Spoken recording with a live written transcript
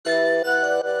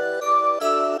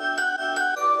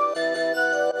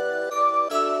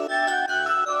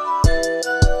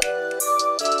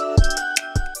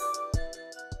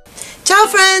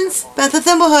Hello friends, Beth of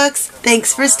ThimbleHooks.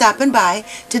 Thanks for stopping by.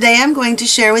 Today I'm going to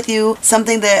share with you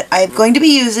something that I'm going to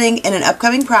be using in an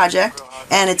upcoming project,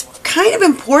 and it's kind of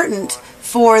important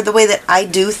for the way that I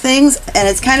do things, and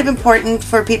it's kind of important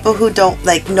for people who don't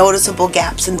like noticeable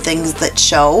gaps and things that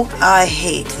show. I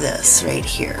hate this right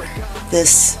here.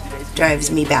 This drives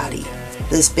me batty.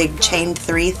 This big chain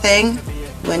 3 thing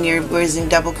when you're using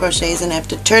double crochets and have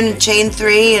to turn and chain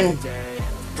 3 and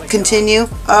continue.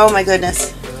 Oh my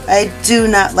goodness. I do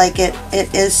not like it.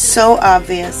 It is so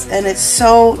obvious and it's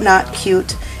so not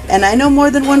cute. And I know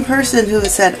more than one person who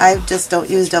has said, I just don't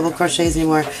use double crochets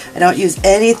anymore. I don't use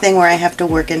anything where I have to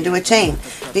work into a chain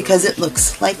because it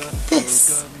looks like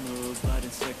this.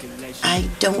 I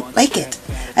don't like it.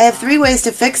 I have 3 ways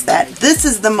to fix that. This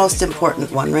is the most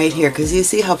important one right here because you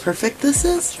see how perfect this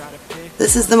is?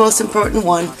 This is the most important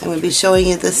one. I'm going to be showing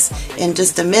you this in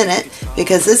just a minute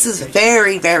because this is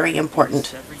very, very important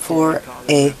for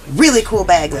a really cool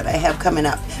bag that I have coming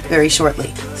up very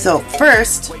shortly. So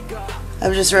first,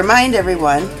 I'll just remind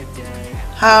everyone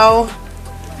how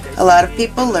a lot of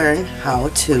people learn how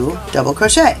to double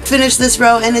crochet. Finish this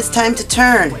row and it's time to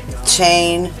turn.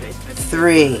 Chain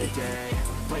 3.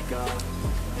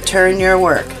 Turn your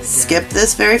work. Skip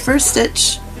this very first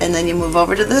stitch and then you move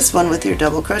over to this one with your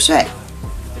double crochet.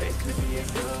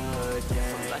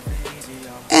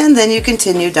 And then you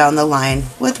continue down the line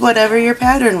with whatever your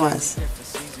pattern was.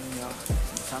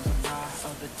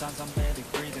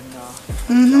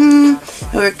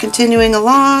 We're continuing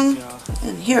along,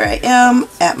 and here I am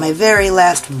at my very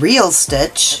last real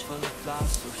stitch.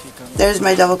 There's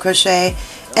my double crochet,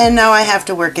 and now I have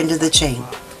to work into the chain.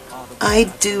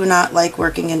 I do not like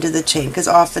working into the chain because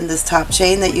often this top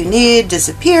chain that you need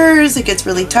disappears, it gets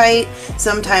really tight.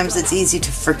 Sometimes it's easy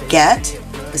to forget,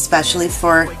 especially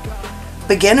for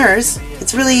beginners.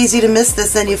 It's really easy to miss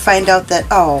this, then you find out that,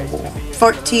 oh,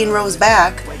 14 rows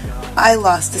back, I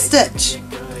lost a stitch.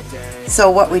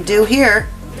 So what we do here,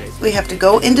 we have to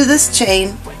go into this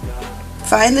chain,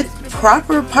 find the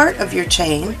proper part of your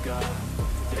chain,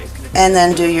 and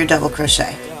then do your double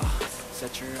crochet.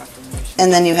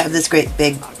 And then you have this great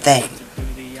big thing.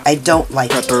 I don't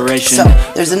like it. So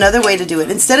there's another way to do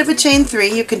it. Instead of a chain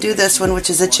 3, you can do this one, which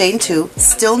is a chain 2.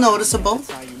 Still noticeable,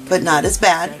 but not as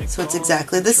bad. So it's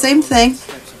exactly the same thing.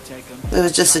 It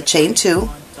was just a chain 2.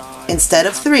 Instead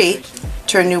of 3,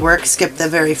 turn your work, skip the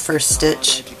very first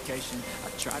stitch,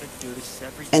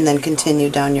 and then continue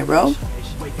down your row.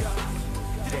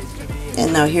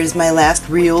 And now here's my last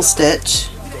real stitch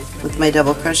with my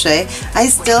double crochet. I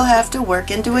still have to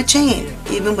work into a chain,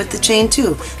 even with the chain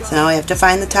 2. So now I have to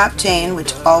find the top chain,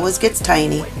 which always gets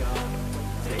tiny,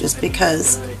 just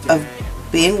because of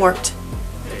being worked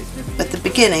at the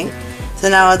beginning. So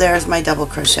now there's my double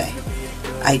crochet.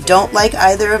 I don't like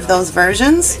either of those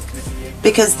versions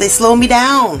because they slow me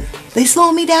down. They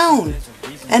slow me down.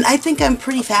 And I think I'm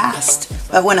pretty fast,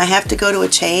 but when I have to go to a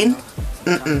chain,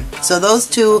 So those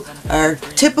 2 are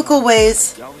typical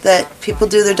ways that people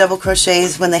do their double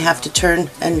crochets when they have to turn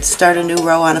and start a new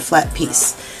row on a flat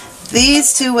piece.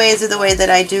 These 2 ways are the way that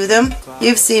I do them.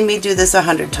 You've seen me do this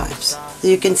 100 times.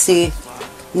 You can see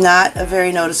not a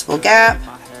very noticeable gap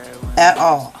at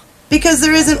all because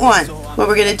there isn't one. What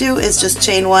we're going to do is just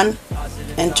chain 1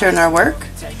 and turn our work.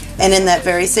 And in that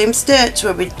very same stitch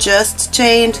where we just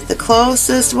chained the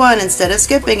closest one, instead of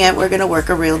skipping it, we're going to work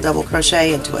a real double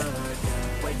crochet into it.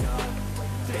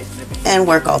 And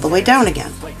work all the way down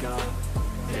again.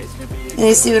 And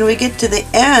you see when we get to the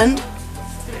end,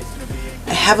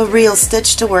 I have a real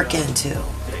stitch to work into.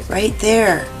 Right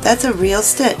there. That's a real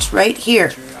stitch right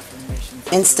here.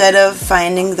 Instead of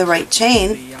finding the right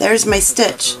chain, there's my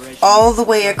stitch all the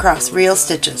way across, real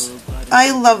stitches.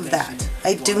 I love that.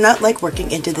 I do not like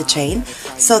working into the chain,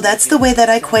 so that's the way that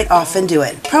I quite often do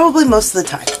it. Probably most of the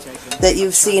time that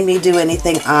you've seen me do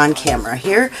anything on camera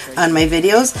here on my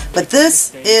videos, but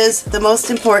this is the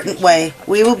most important way.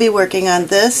 We will be working on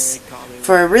this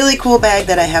for a really cool bag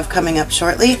that I have coming up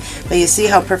shortly, but you see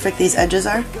how perfect these edges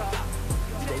are?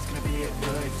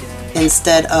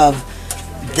 Instead of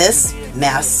this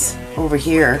mess over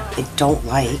here, I don't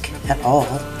like at all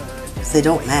because they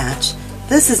don't match.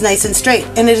 This is nice and straight,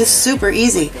 and it is super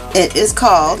easy. It is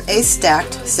called a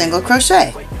stacked single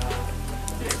crochet.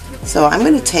 So I'm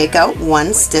going to take out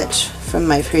 1 stitch from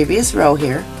my previous row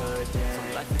here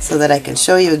so that I can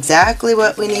show you exactly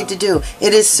what we need to do.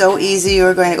 It is so easy.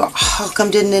 You're going to go, how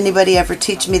come didn't anybody ever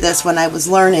teach me this when I was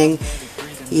learning?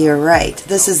 You're right.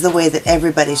 This is the way that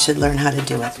everybody should learn how to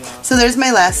do it. So there's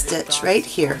my last stitch right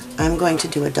here. I'm going to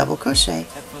do a double crochet,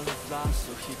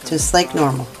 just like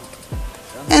normal.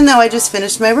 And now I just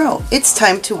finished my row. It's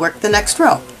time to work the next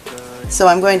row. So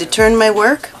I'm going to turn my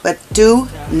work, but do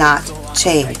not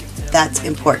chain. That's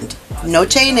important. No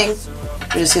chaining.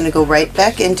 I'm just going to go right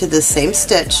back into the same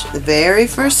stitch, the very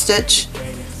first stitch,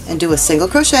 and do a single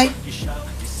crochet.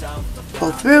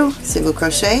 Pull through, single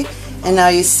crochet, and now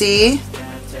you see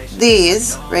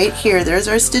these right here. There's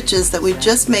our stitches that we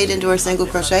just made into our single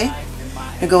crochet.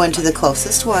 I go into the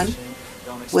closest one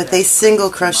with a single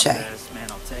crochet.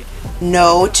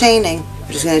 No chaining.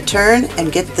 I'm just going to turn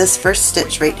and get this first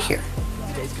stitch right here.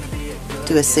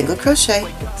 Do a single crochet.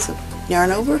 So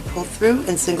yarn over, pull through,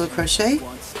 and single crochet.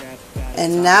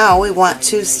 And now we want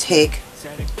to take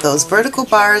those vertical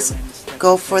bars,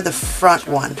 go for the front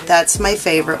one. That's my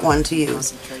favorite one to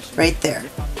use, right there.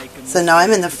 So now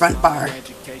I'm in the front bar.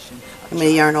 I'm going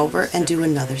to yarn over and do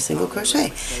another single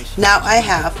crochet. Now I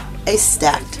have a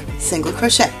stacked single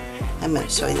crochet. I'm going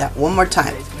to show you that one more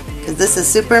time because this is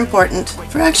super important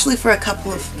for a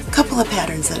couple of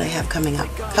patterns that I have coming up,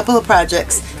 a couple of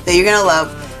projects that you're going to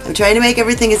love. I'm trying to make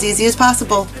everything as easy as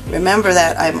possible. Remember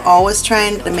that I'm always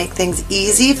trying to make things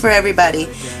easy for everybody,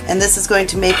 and this is going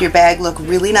to make your bag look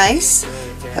really nice,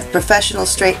 have professional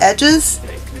straight edges,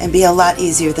 and be a lot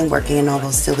easier than working in all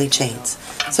those silly chains.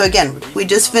 So again, we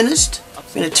just finished.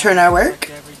 We're going to turn our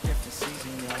work,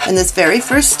 and this very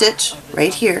first stitch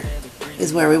right here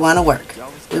is where we want to work.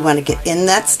 We want to get in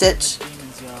that stitch,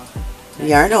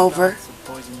 yarn over,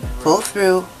 pull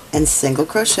through, and single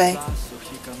crochet.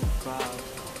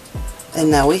 And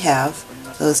now we have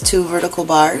those two vertical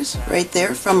bars right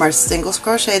there from our single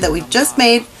crochet that we just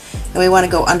made, and we want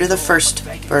to go under the first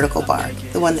vertical bar,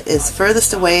 the one that is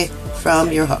furthest away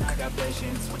from your hook.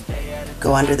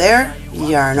 Go under there,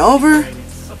 yarn over,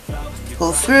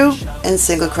 pull through, and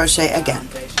single crochet again.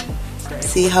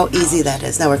 See how easy that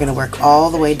is. Now we're going to work all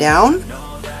the way down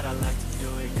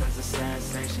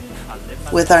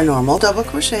with our normal double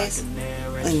crochets.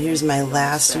 And here's my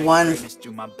last one.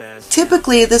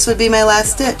 Typically this would be my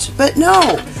last stitch, but no,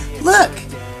 look,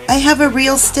 I have a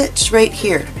real stitch right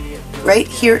here. Right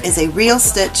here is a real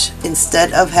stitch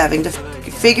instead of having to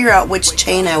figure out which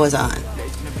chain I was on.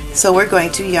 So we're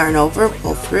going to yarn over,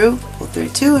 pull through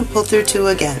two, and pull through two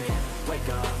again.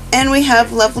 And we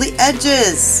have lovely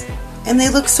edges, and they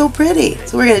look so pretty.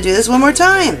 So we're going to do this one more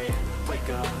time.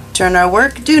 Turn our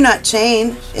work, do not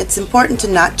chain. It's important to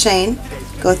not chain.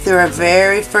 Go through our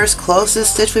very first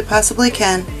closest stitch we possibly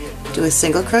can, do a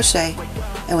single crochet,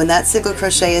 and when that single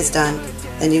crochet is done,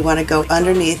 then you want to go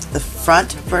underneath the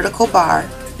front vertical bar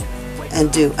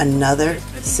and do another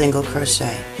single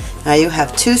crochet. Now you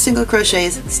have two single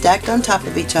crochets stacked on top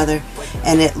of each other,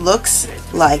 and it looks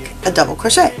like a double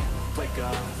crochet.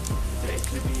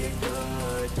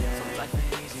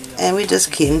 And we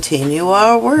just continue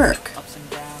our work.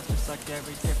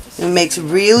 It makes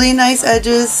really nice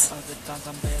edges.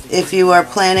 If you are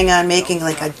planning on making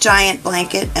like a giant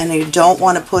blanket and you don't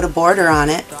want to put a border on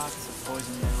it,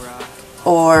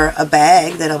 or a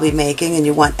bag that I'll be making and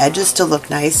you want edges to look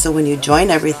nice so when you join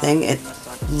everything it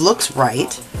looks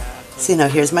right. See, now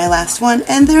here's my last one,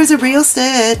 and there's a real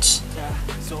stitch.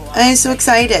 I'm so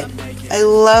excited. I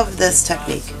love this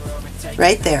technique.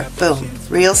 Right there, boom,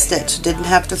 real stitch. Didn't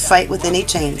have to fight with any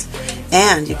chains.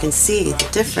 And you can see the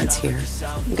difference here.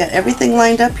 We've got everything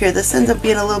lined up here. This ends up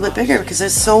being a little bit bigger because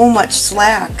there's so much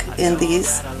slack in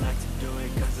this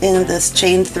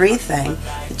chain 3 thing.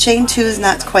 The chain 2 is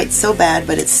not quite so bad,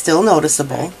 but it's still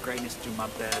noticeable.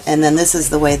 And then this is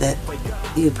the way that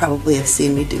you probably have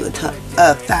seen me do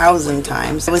 1,000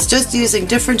 times. I was just using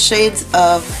different shades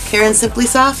of Caron Simply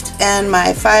Soft and my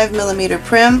 5mm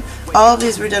Prim. All of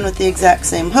these were done with the exact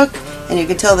same hook, and you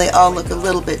can tell they all look a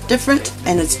little bit different,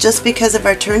 and it's just because of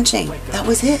our turn chain. That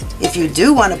was it. If you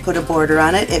do want to put a border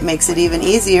on it, it makes it even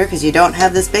easier because you don't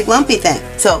have this big lumpy thing.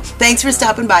 So thanks for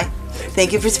stopping by.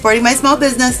 Thank you for supporting my small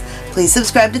business. Please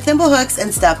subscribe to ThimbleHooks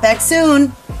and stop back soon.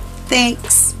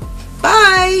 Thanks.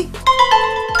 Bye.